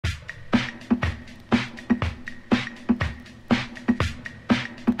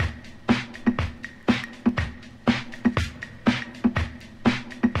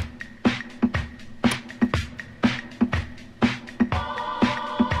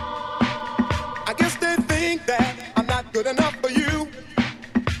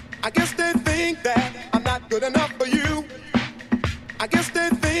think that I'm not good enough for you. I guess they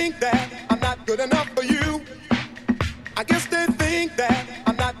think that I'm not good enough for you. I guess they think that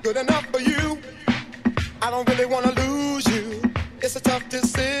I'm not good enough for you. I don't really wanna lose you. It's a tough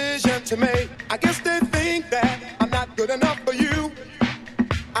decision to make. I guess they think that I'm not good enough for you.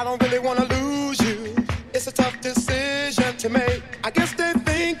 I don't really wanna lose you. It's a tough decision to make. I guess they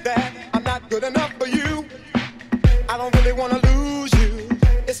think that I'm not good enough for you. I don't really wanna lose you.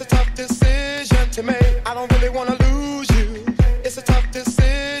 It's a tough decision to make. I don't really wanna lose you. It's a tough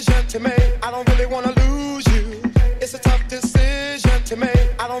decision to make. I don't really wanna lose you. It's a tough decision to make.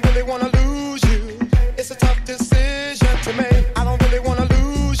 I don't really wanna lose you. It's a tough decision to make. I don't really wanna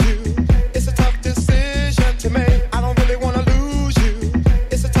lose you. It's a tough decision to make. I don't really wanna lose you.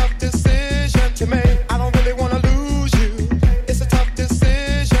 It's a tough decision to make. I don't really wanna lose you. It's a tough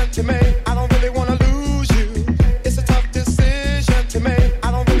decision to make. I don't really wanna lose you. It's a tough decision to make. I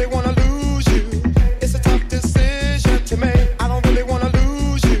don't really wanna lose you. It's a tough decision to make. I don't really wanna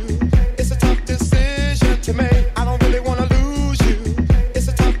lose you. It's a tough decision to make. I don't really wanna lose you. It's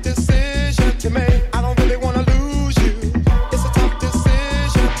a tough decision to make. I don't really wanna lose you. It's a tough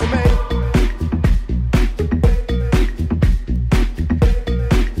decision to make.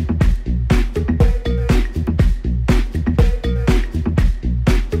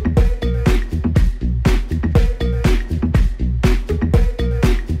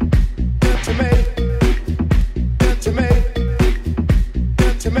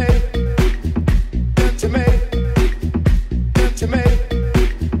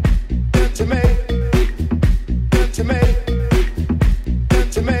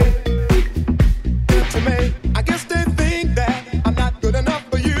 I guess they think that I'm not good enough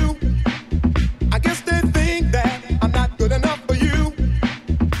for you. I guess they think that I'm not good enough for you.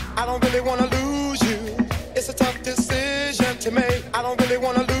 I don't really wanna lose you. It's a tough decision to make. I don't really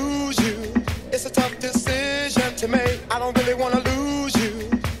wanna lose you. It's a tough decision to make. I don't really wanna lose you.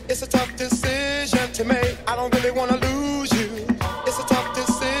 It's a tough decision to make. I don't really wanna lose you. It's a tough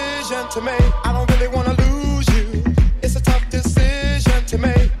decision to make. I don't really wanna lose you. It's a tough decision to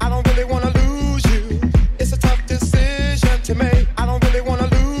make. I don't really wanna lose you. It's a tough decision to make. I don't really wanna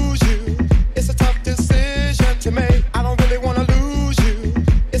lose you. It's a tough decision to make. I don't really wanna lose you.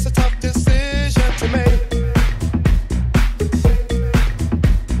 It's a tough decision to make.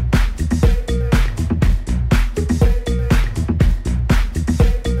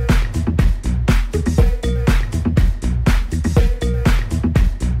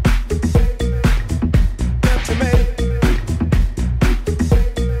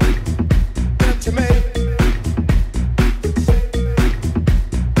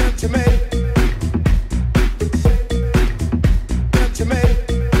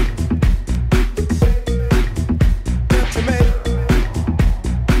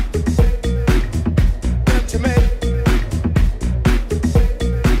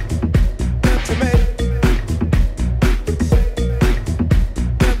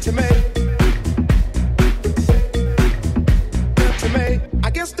 I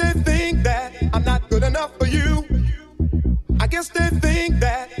guess they think that I'm not good enough for you. I guess they think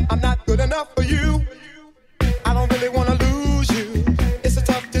that I'm not good enough for you. I don't really wanna lose you. It's a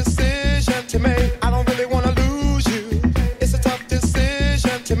tough decision to make. I don't really wanna lose you. It's a tough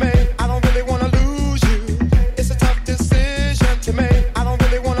decision to make. I don't really wanna lose you. It's a tough decision to make. I don't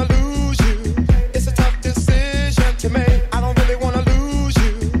really wanna lose you. It's a tough decision to make. I don't really wanna lose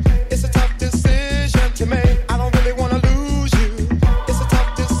you. It's a tough decision to make. I don't really wanna lose you. It's a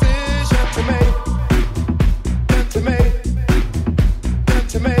tough decision to make. To make.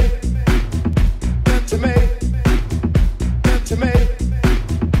 To make. To make. To make.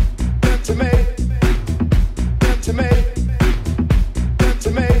 To make.